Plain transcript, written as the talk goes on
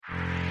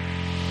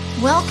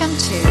Welcome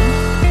to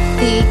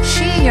the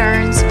She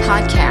Yearns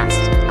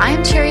podcast. I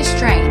am Terry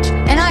Strange,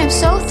 and I am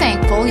so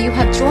thankful you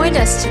have joined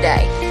us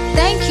today.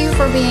 Thank you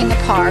for being a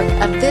part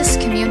of this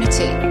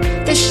community.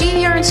 The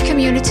She Yearns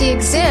community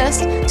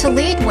exists to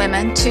lead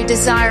women to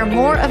desire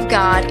more of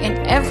God in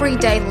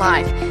everyday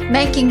life,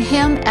 making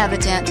Him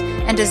evident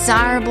and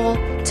desirable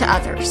to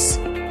others.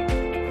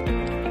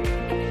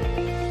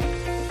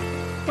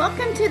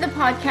 Welcome to the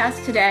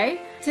podcast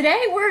today.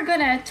 Today we're going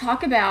to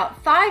talk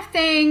about 5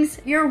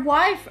 things your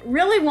wife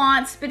really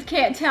wants but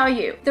can't tell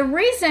you. The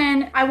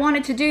reason I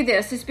wanted to do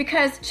this is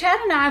because Chad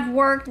and I have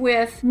worked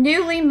with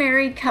newly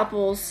married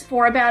couples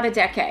for about a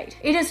decade.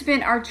 It has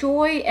been our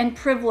joy and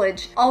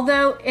privilege,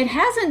 although it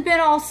hasn't been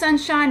all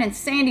sunshine and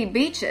sandy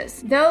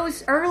beaches.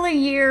 Those early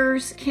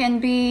years can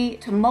be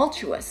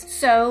tumultuous,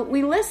 so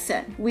we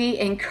listen, we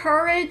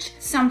encourage,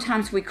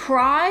 sometimes we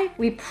cry,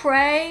 we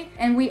pray,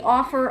 and we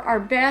offer our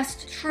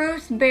best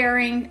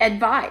truth-bearing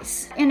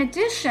advice. In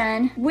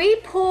addition, we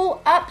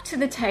pull up to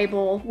the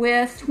table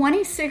with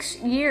 26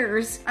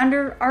 years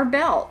under our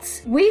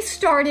belts. We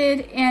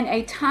started in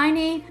a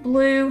tiny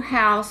blue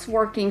house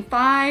working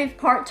 5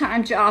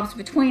 part-time jobs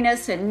between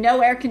us and no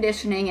air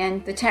conditioning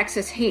in the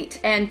Texas heat.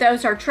 And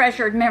those are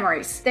treasured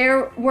memories.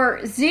 There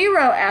were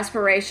 0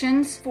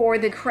 aspirations for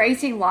the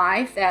crazy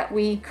life that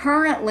we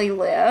currently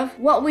live.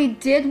 What we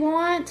did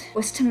want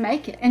was to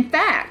make it. In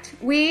fact,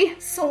 we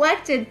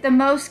selected the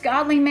most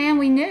godly man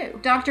we knew,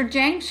 Dr.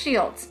 James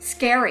Shields.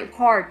 Scary,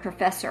 hard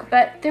professor.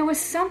 But there was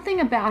something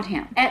about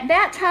him. At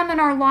that time in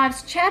our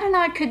lives, Chad and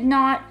I could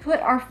not put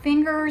our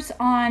fingers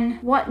on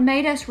what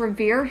made us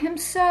revere him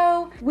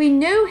so. We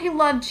knew he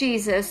loved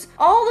Jesus.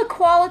 All the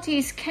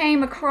qualities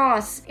came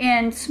across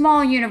in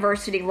small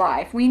university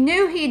life. We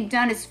knew he'd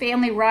done his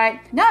family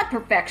right, not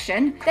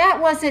perfection. That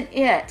wasn't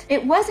it.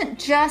 It wasn't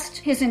just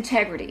his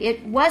integrity.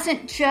 It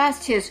wasn't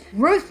just his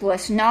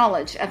ruthless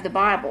knowledge of the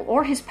Bible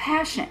or his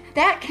passion.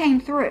 That came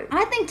through.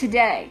 I think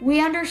today we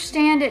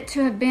understand it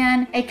to have been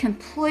a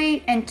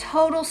complete and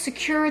total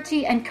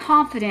security and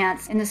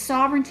confidence in the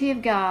sovereignty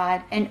of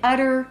God and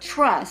utter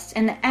trust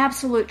in the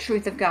absolute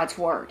truth of God's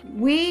Word.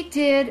 We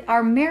did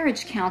our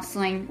marriage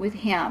counseling with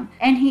him,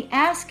 and he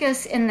asked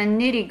us in the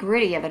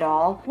nitty-gritty of it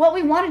all what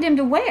we wanted him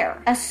to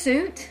wear, a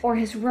suit or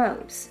his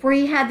robes. For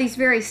he had these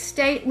very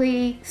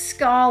stately,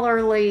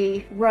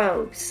 scholarly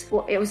robes.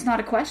 Well, it was not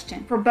a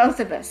question for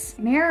both of us.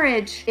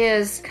 Marriage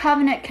is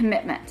covenant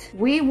commitment.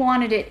 We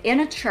wanted it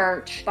in a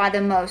church by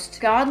the most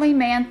godly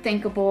man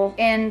thinkable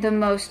in the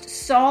most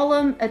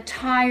solemn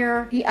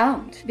attire he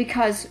owned,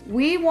 because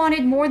we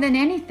wanted more than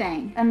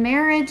anything a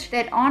marriage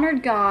that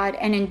honored God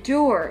and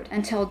endured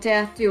until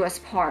death do us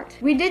part.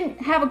 We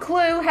didn't have a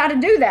clue how to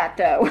do that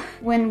though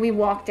when we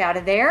walked out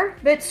of there,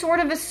 but sort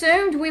of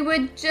assumed we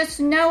would just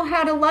know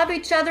how to love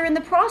each other in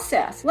the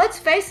process. Let's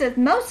face it,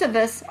 most of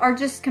us are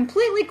just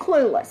completely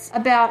clueless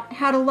about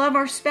how to love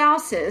our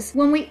spouses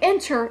when we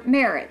enter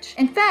marriage.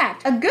 In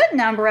fact, a good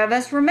number of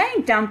us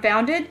remain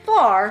dumbfounded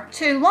far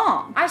too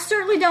long. I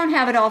certainly don't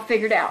have it all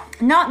figured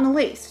out. Not in the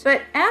least.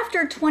 But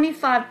after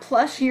 25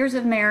 plus years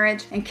of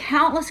marriage and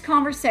countless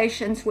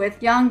conversations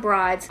with young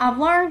brides, I've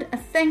learned a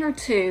thing or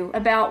two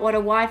about what a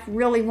wife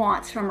really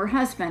wants from her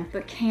husband,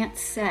 but can't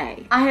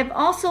say. I have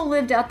also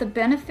lived out the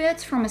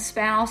benefits from a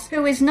spouse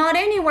who is not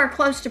anywhere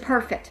close to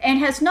perfect and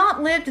has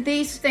not lived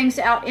these things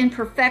out in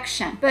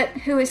perfection, but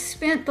who has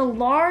spent the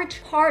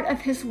large part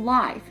of his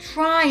life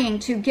trying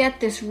to get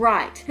this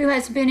right, who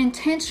has been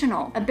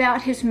intentional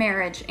about his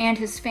marriage and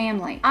his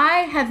family. I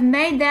have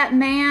made that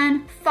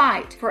man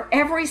fight for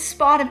every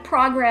spot of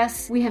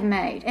progress we have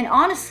made. And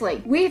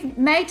honestly, we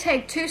may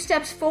take 2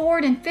 steps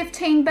forward and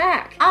 15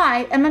 back.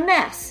 I am a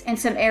mess in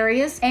some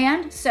areas,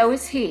 and so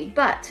is he.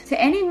 But to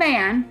any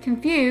man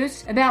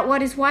confused about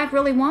what his wife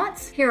really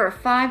wants, here are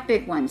 5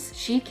 big ones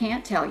she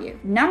can't tell you.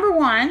 Number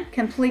 1,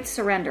 complete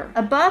surrender.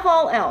 Above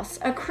all else,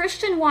 a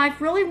Christian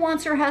wife really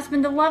wants her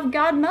husband to love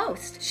God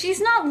most.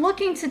 She's not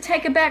looking to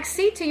take a back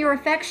seat to your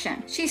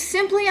affection. She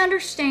simply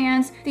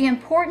understands the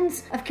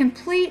importance of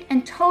complete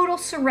and total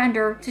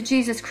surrender to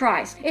Jesus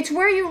Christ. It's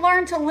where you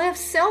learn to live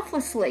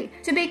selflessly,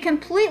 to be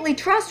completely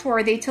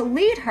trustworthy, to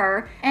lead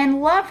her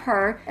and love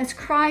her as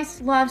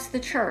Christ loves the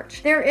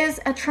church. There is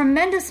a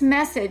tremendous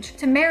message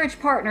to marriage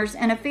partners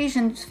in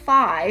Ephesians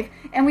 5,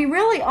 and we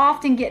really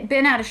often get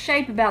bent out of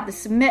shape about the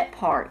submit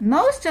part.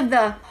 Most of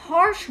the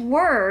harsh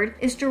word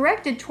is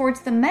directed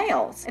towards the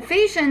males.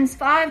 Ephesians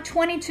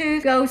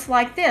 5:22 goes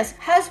like this: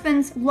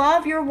 Husbands,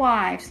 love your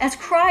wives as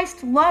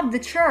Christ loved the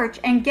church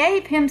and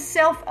gave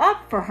himself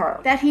up for her,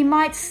 that he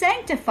might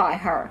sanctify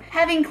her,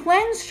 having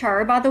cleansed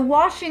her by the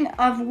washing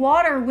of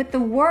water with the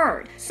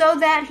word, so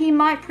that he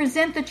might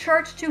present the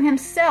church to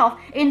himself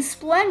in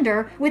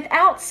splendor,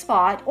 without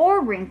spot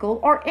or wrinkle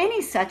or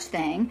any such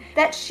thing,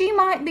 that she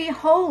might be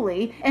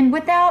holy and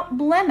without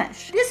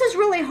blemish. This is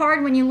really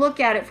hard when you look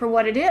at it for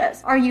what it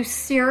is. Are you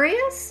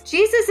serious?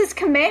 Jesus is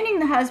commanding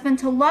the husband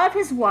to love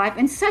his wife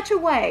in such a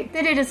way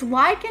that it is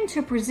likened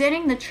to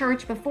presenting the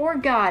church before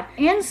God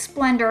in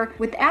splendor,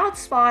 without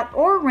spot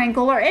or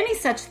wrinkle or any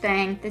such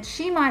thing, that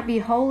she might be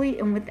holy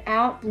and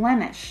without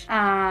blemish.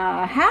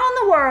 How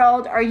in the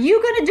world are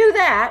you going to do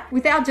that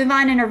without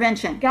divine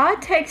intervention?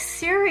 God takes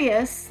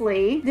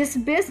seriously this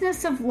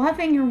business of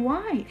loving your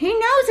wife. He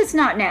knows it's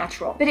not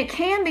natural, but it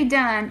can be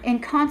done in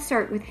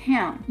concert with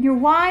Him. Your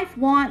wife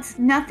wants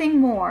nothing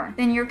more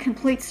than your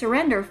complete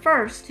surrender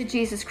first to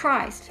Jesus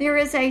Christ. There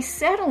is a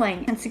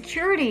settling and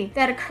security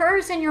that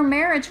occurs in your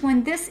marriage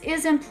when this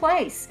is in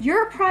place.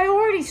 Your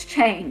priorities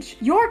change.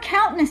 Your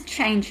countenance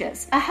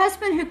changes. A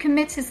husband who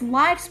commits his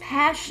life's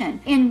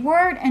passion in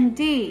word and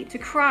deed to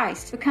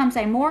Christ becomes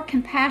a more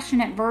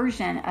compassionate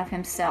version of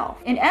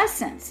himself. In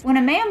essence, when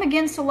a man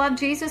begins to love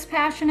Jesus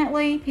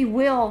passionately, he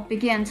will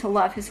begin to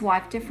love his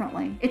wife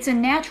differently. It's a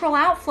natural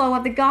outflow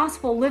of the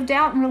gospel lived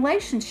out in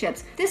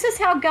relationships. This is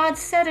how God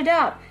set it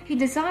up. He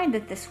designed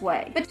it this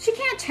way. But she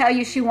can't tell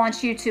you she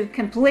wants you to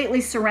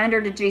completely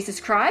surrender to Jesus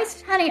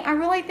Christ. Honey, I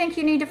really think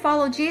you need to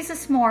follow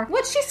Jesus more.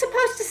 What's she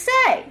supposed to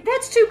say?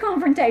 That's too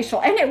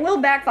confrontational, and it will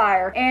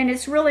backfire, and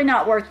it's really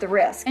not worth the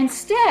risk.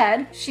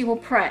 Instead, she will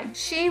pray.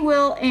 She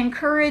will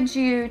encourage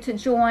you to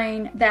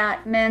join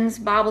that men's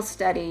Bible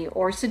study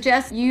or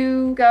suggest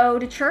you go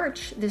to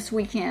church this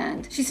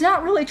weekend. She's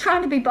not really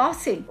trying to be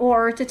bossy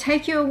or to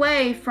take you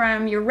away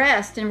from your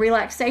rest and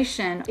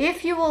relaxation.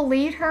 If you will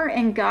lead her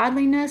in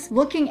godliness,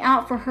 looking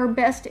out for her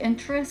best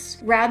interests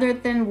rather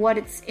than what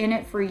it's in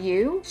it for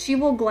you, she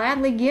will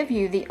gladly give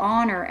you the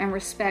honor and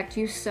respect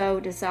you so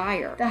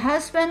desire. The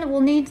husband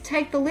will need to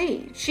take the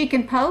lead. She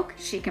can poke,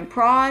 she can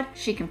prod,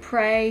 she can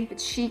pray,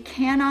 but she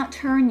cannot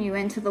turn you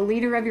into the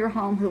leader of your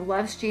home who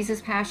loves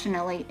Jesus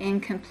passionately in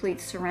complete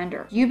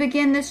surrender. You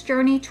begin this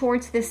journey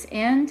towards this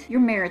end,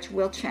 your marriage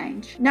will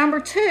change. Number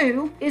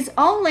two is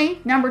only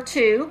number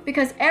two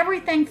because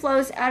everything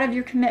flows out of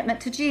your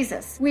commitment to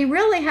Jesus. We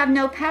really have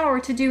no power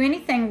to do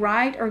anything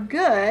right or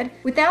good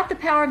without the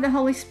power of the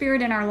Holy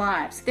Spirit in our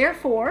lives.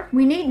 Therefore,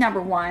 we need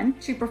number one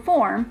to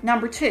perform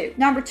number two.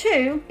 Number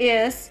two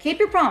is keep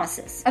your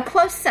promises. A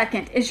close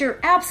second is your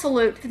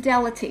absolute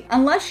fidelity.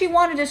 Unless you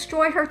want to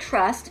destroy her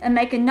trust and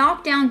make a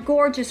knockdown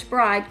gorgeous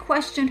bride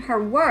question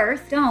her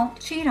worth, don't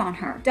cheat on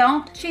her.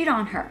 Don't cheat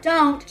on her.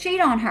 Don't cheat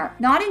on her.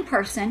 Not in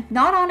person,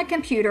 not on a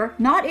computer,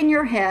 not in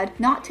your head,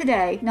 not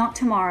today, not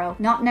tomorrow,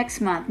 not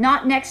next month,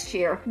 not next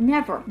year,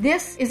 never.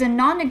 This is a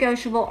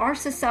non-negotiable our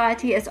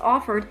society has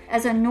offered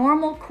as a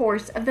normal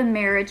course of the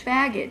marriage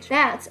baggage.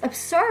 That's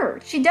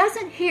absurd. She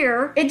doesn't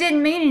hear it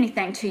didn't mean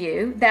anything to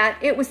you, that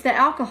it was the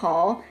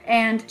alcohol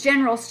and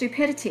general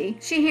stupidity.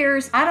 She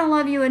hears, I don't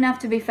love you enough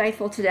to be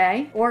faithful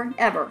today or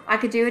ever. I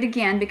could do it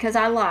again because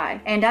I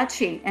lie and I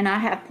cheat and I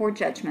have poor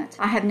judgment.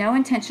 I have no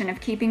intention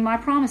of keeping my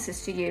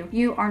promises to you.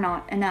 You are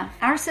not enough.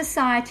 Our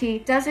society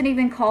doesn't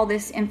even call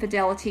this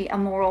infidelity a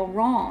moral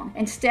wrong.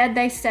 Instead,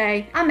 they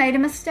say, I made a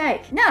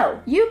mistake.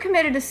 No, you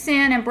committed a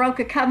sin and broke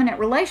a covenant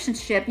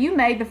relationship you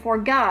made before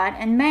God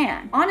and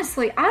man.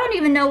 Honestly, I don't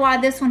even know why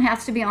this one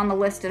has to be on the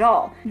list at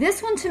all.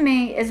 This one to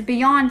me is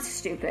beyond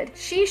stupid.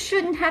 She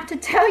shouldn't have to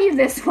tell you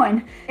this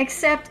one,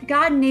 except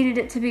God needed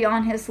it to be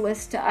on His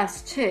list to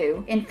us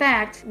too. In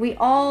fact, we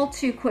all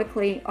too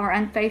quickly are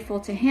unfaithful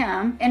to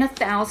Him in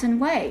 1,000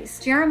 ways.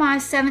 Jeremiah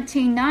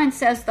 17:9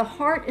 says, the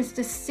heart is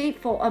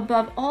deceitful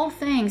above all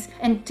things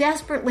and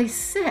desperately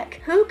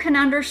sick. Who can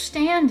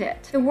understand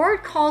it? The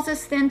Word calls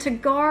us then to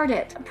guard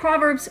it.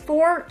 Proverbs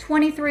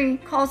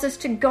 4:23 calls us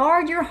to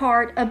guard your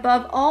heart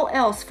above all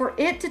else, for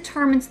it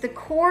determines the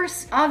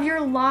course of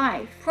your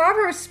life.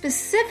 Proverbs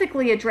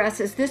specifically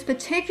addresses this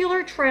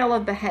particular trail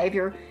of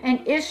behavior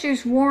and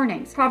issues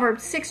warnings.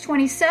 Proverbs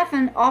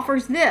 6:27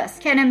 offers this: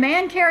 can a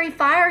man carry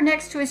fire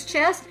next to his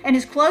chest and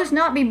his clothes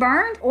not be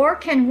burned? Or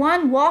can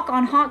one walk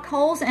on hot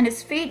coals and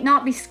his feet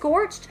not be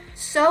scorched?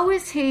 So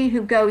is he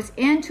who goes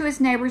into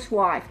his neighbor's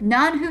wife.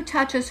 None who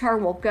touches her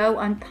will go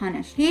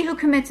unpunished. He who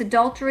commits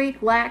adultery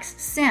lacks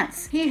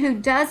sense. He who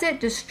does it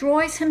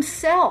destroys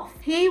himself.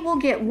 He will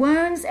get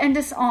wounds and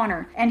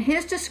dishonor, and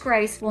his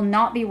disgrace will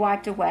not be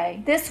wiped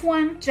away. This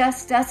one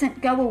just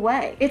doesn't go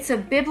away. It's a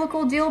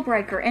biblical deal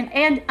breaker,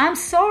 and I'm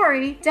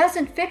sorry,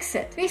 doesn't fix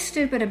it. Be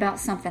stupid about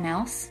something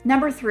else.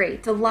 Number 3,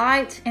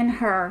 delight in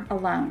her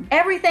alone.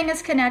 Everything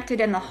is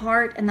connected in the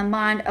heart and the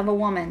mind of a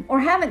woman. Or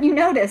haven't you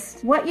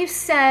noticed? What you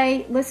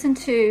say, listen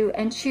to,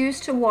 and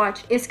choose to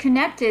watch is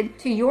connected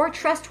to your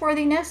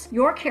trustworthiness,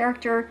 your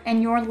character,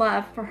 and your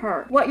love for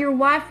her. What your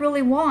wife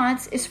really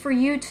wants is for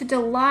you to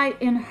delight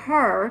in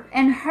her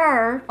and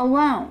her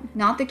alone.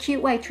 Not the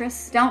cute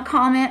waitress. Don't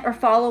comment or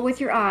follow with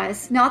your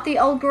eyes. Not the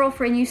old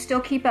girlfriend you still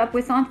keep up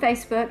with on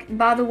Facebook.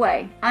 By the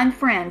way,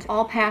 unfriend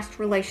all past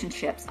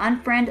relationships.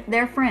 Unfriend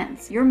their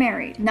friends. You're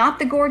married. Not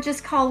the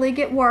gorgeous colleague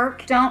at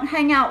work. Don't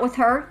hang out with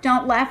her.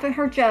 Don't laugh at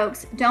her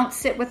jokes. Don't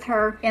sit with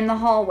her in the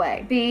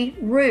hallway. Be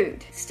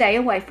rude. Stay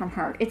away from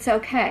her. It's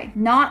okay.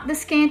 Not the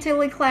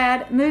scantily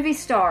clad movie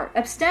star.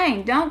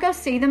 Abstain. Don't go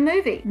see the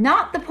movie.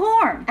 Not the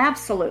porn.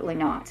 Absolutely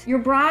not. Your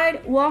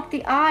bride walked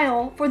the aisle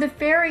settle for the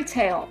fairy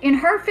tale. In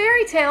her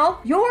fairy tale,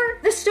 you're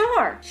the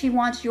star. She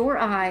wants your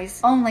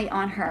eyes only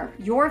on her,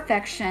 your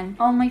affection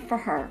only for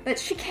her. But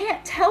she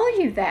can't tell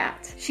you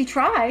that. She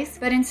tries,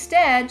 but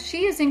instead,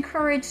 she is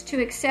encouraged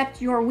to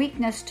accept your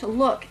weakness to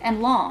look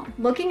and long.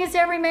 Looking is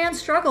every man's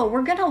struggle.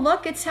 We're going to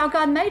look. It's how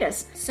God made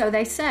us. So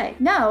they say.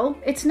 No,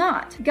 it's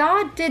not.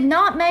 God did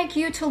not make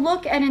you to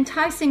look at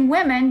enticing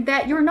women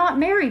that you're not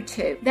married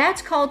to.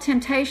 That's called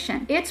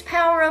temptation. Its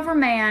power over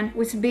man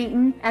was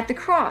beaten at the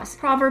cross.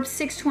 Proverbs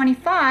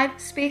 6:25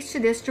 speaks to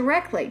this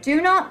directly.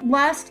 Do not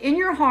lust in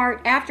your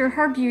heart after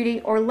her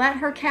beauty, or let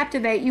her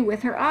captivate you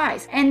with her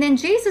eyes. And then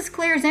Jesus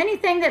clears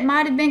anything that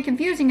might have been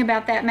confusing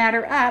about that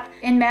matter up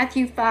in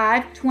Matthew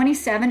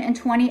 5:27 and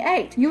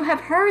 28. You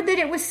have heard that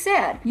it was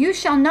said, you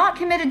shall not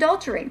commit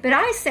adultery. But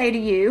I say to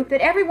you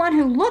that everyone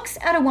who looks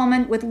at a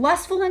woman with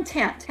lustful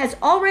intent has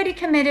already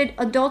committed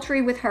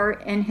adultery with her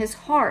in his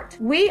heart.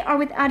 We are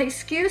without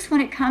excuse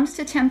when it comes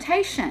to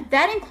temptation.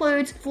 That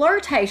includes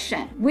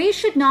flirtation. We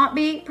should not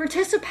be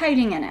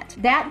participating in it.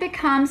 That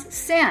becomes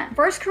sin.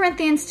 1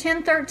 Corinthians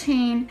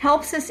 10:13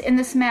 helps us in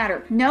this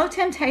matter. No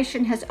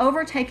temptation has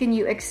overtaken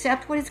you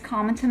except what is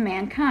common to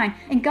mankind.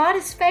 And God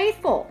is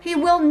faithful. He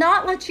will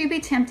not let you be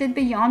tempted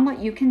beyond what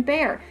you can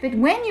bear. But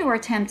when you are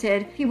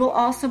tempted, He will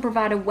also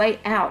provide a way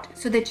out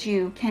so that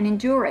you can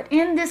endure it.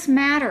 In this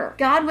matter,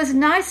 God was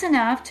nice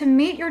enough to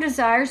meet your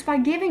desires by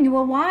giving you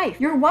a wife.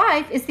 Your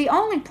wife is the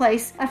only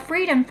place of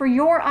freedom for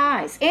your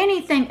eyes.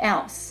 Anything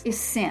else is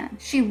sin.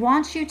 She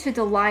wants you to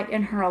delight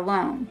in her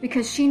alone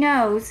because she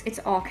knows it's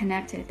all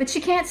connected. But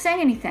she can't say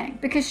anything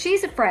because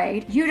she's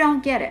afraid you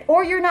don't get it,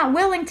 or you're not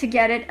willing to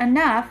get it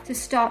enough to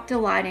stop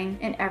delighting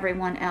in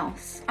everyone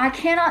else. I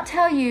cannot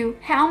tell you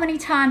how many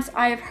times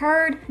I have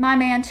heard my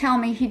man tell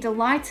me he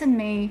delights in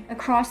me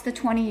across the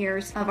 20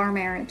 years of our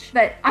marriage.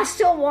 But I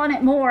still want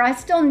it more. I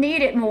still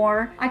need it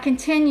more. I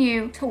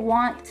continue to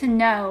want to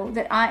know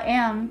that I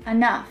am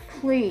enough.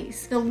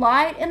 Please,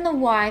 delight in the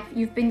wife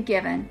you've been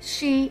given.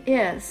 She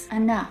is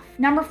enough.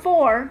 Number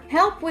 4,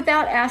 help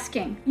without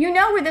asking. You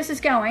know where this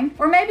is going,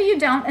 or maybe you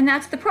don't, and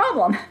that's the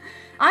problem.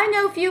 I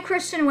know few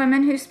Christian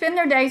women who spend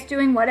their days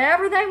doing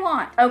whatever they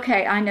want.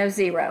 Okay, I know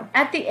 0.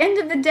 At the end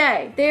of the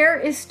day, there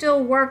is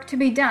still work to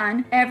be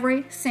done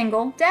every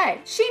single day.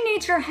 She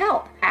needs your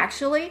help.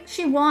 Actually,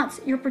 she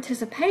wants your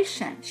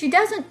participation. She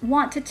doesn't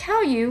want to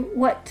tell you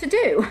what to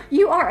do.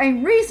 You are a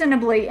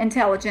reasonably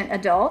intelligent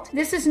adult.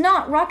 This is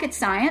not rocket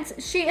science.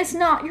 She is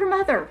not your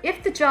mother.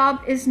 If the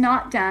job is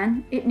not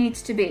done, it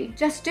needs to be.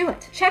 Just do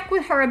it. Check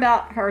with her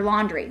about her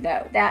laundry,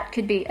 though. That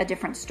could be a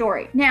different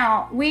story.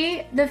 Now,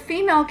 we, the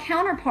female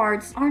counterparts,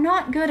 are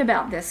not good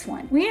about this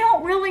one. We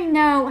don't really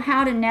know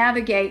how to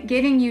navigate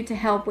getting you to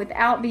help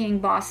without being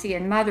bossy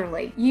and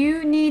motherly.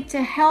 You need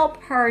to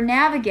help her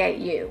navigate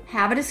you.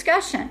 Have a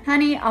discussion.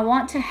 Honey, I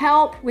want to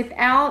help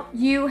without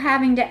you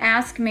having to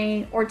ask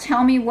me or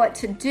tell me what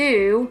to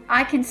do.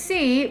 I can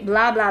see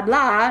blah, blah,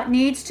 blah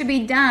needs to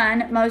be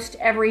done most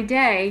every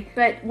day,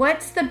 but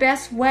what's the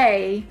best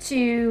way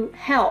to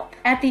help?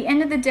 At the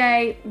end of the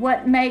day,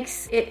 what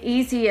makes it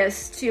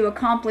easiest to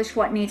accomplish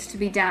what needs to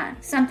be done?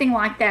 Something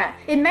like that.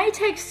 It may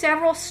take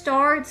several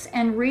starts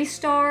and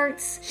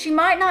restarts. She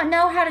might not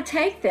know how to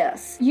take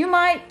this. You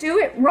might do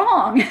it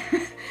wrong.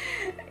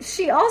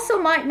 She also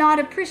might not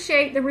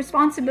appreciate the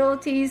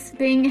responsibilities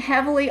being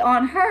heavily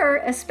on her,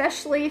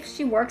 especially if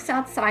she works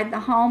outside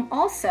the home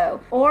also,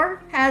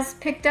 or has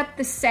picked up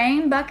the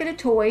same bucket of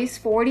toys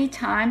 40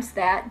 times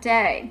that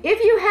day.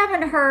 If you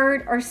haven't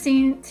heard or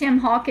seen Tim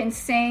Hawkins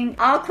sing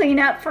 "I'll Clean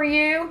Up For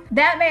You,"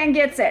 that man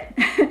gets it.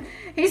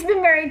 He's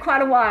been married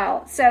quite a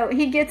while, so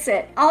he gets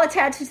it. I'll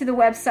attach it to the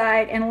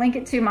website and link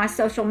it to my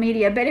social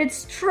media, but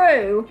it's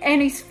true,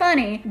 and he's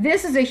funny.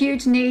 This is a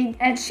huge need,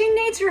 and she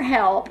needs your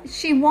help.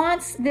 She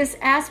wants this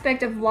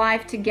aspect of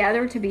life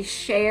together to be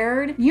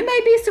shared. You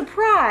may be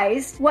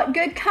surprised what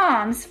good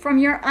comes from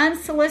your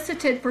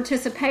unsolicited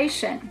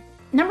participation.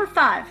 Number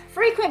 5,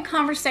 frequent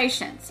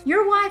conversations.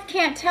 Your wife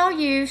can't tell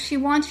you she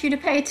wants you to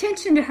pay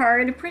attention to her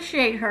and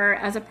appreciate her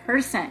as a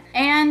person,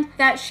 and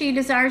that she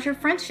desires your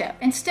friendship.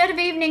 Instead of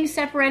evenings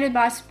separated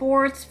by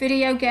sports,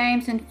 video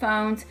games, and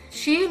phones,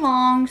 she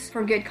longs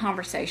for good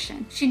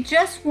conversation. She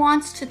just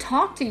wants to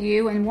talk to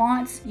you and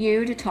wants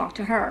you to talk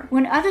to her.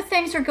 When other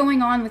things are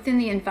going on within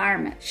the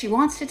environment, she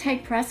wants to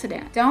take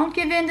precedent. Don't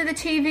give in to the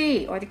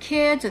TV or the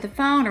kids or the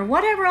phone or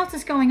whatever else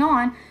is going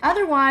on.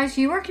 Otherwise,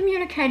 you are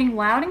communicating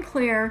loud and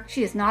clear.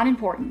 She is not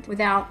important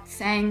without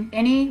saying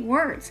any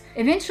words.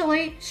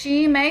 Eventually,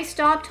 she may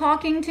stop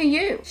talking to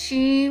you.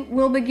 She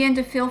will begin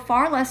to feel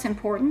far less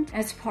important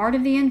as part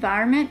of the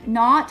environment,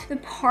 not the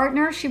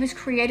partner she was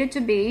created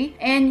to be,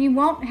 and you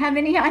won't have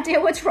any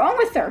idea what's wrong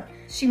with her.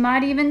 She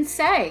might even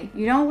say,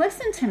 you don't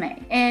listen to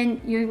me.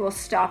 And you will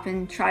stop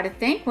and try to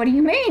think, what do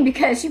you mean?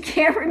 Because you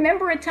can't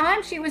remember a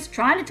time she was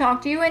trying to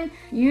talk to you and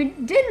you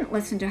didn't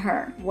listen to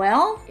her.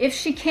 Well, if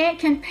she can't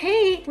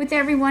compete with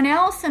everyone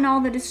else and all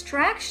the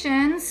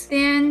distractions,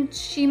 then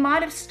she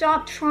might have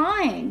stopped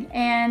trying.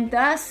 And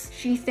thus,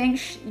 she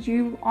thinks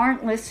you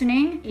aren't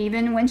listening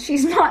even when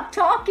she's not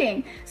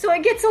talking. So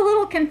it gets a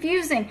little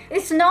confusing.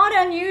 It's not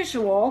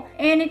unusual,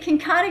 and it can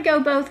kind of go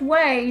both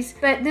ways,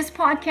 but this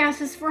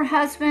podcast is for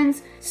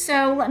husbands.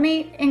 So let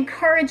me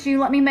encourage you,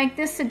 let me make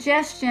this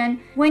suggestion.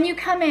 When you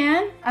come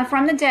in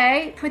from the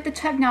day, put the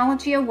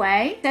technology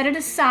away, set it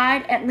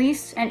aside at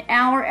least an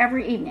hour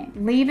every evening.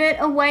 Leave it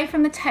away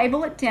from the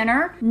table at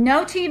dinner.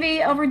 No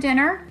TV over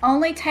dinner,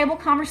 only table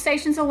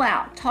conversations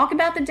allowed. Talk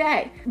about the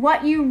day,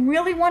 what you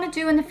really want to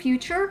do in the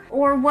future,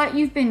 or what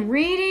you've been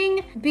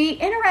reading. Be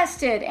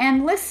interested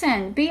and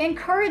listen. Be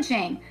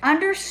encouraging.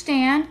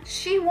 Understand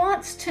she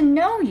wants to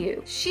know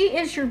you. She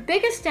is your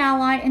biggest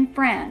ally and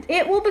friend.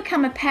 It will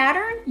become a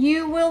pattern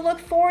you will look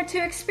forward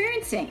to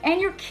experiencing,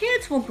 and your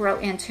kids will grow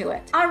into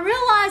it. I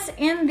realize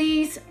in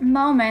these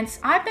moments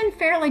I've been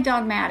fairly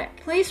dogmatic.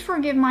 Please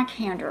forgive my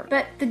candor,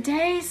 but the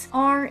days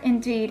are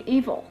indeed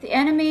evil. The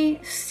enemy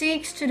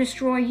seeks to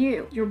destroy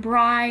you. Your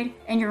bride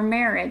and your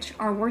marriage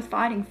are worth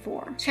fighting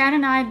for. Chad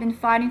and I have been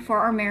fighting for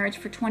our marriage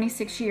for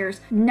 26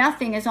 years.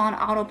 Nothing is on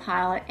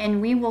autopilot,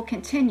 and we will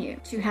continue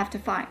to have to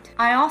fight.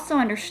 I also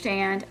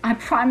understand I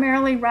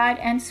primarily write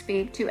and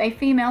speak to a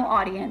female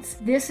audience.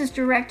 This is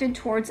directed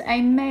towards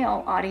a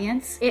male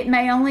audience. It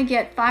may only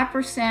get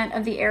 5%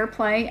 of the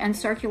airplay and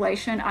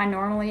circulation I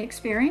normally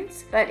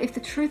experience, but if the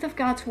truth of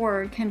God's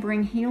word can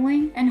bring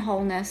healing and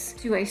wholeness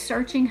to a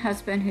searching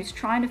husband who's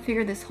trying to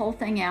figure this whole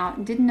thing out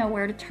and didn't know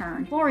where to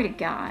turn, glory to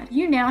God.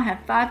 You now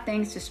have 5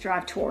 things to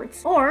strive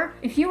towards. Or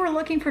if you were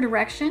looking for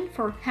direction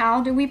for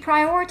how do we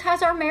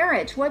prioritize our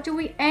marriage, what do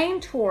we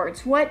aim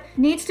towards, what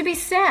needs to be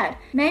said,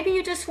 maybe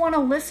you just want to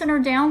listen or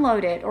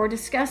download it or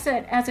discuss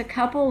it as a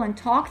couple and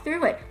talk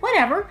through it.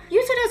 Whatever.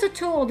 Use it as a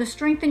tool to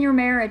strengthen your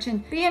marriage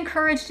and be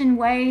encouraged in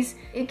ways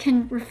it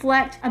can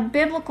reflect a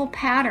biblical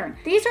pattern.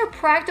 These are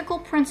practical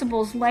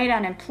principles laid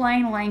out in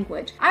plain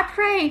language. I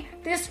pray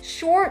this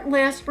short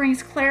list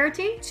brings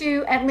clarity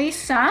to at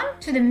least some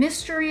to the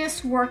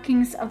mysterious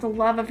workings of the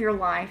love of your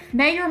life.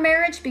 May your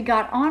marriage be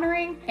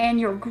God-honoring and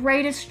your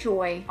greatest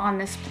joy on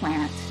this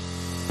planet.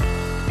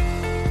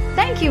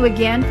 Thank you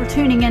again for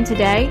tuning in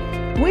today.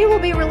 We will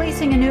be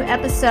releasing a new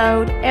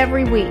episode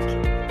every week.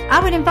 I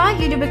would invite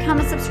you to become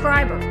a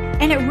subscriber.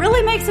 And it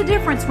really makes a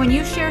difference when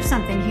you share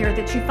something here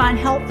that you find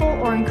helpful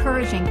or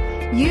encouraging.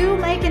 You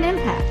make an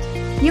impact.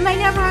 You may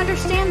never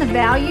understand the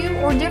value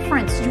or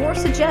difference your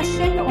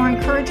suggestion or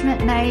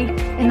encouragement made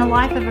in the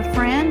life of a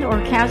friend or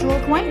casual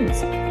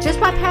acquaintance just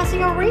by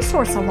passing a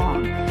resource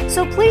along.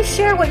 So please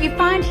share what you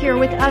find here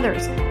with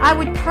others. I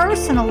would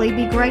personally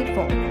be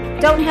grateful.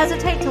 Don't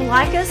hesitate to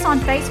like us on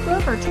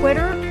Facebook or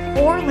Twitter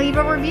or leave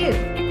a review.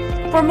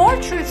 For more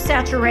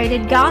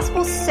truth-saturated,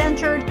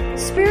 gospel-centered,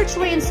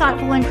 spiritually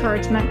insightful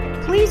encouragement,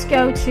 please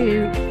go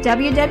to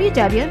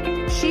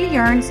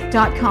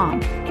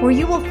www.sheyearns.com, where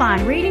you will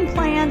find reading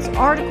plans,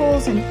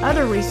 articles, and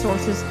other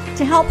resources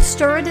to help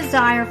stir a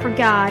desire for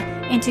God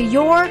into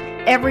your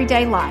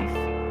everyday life.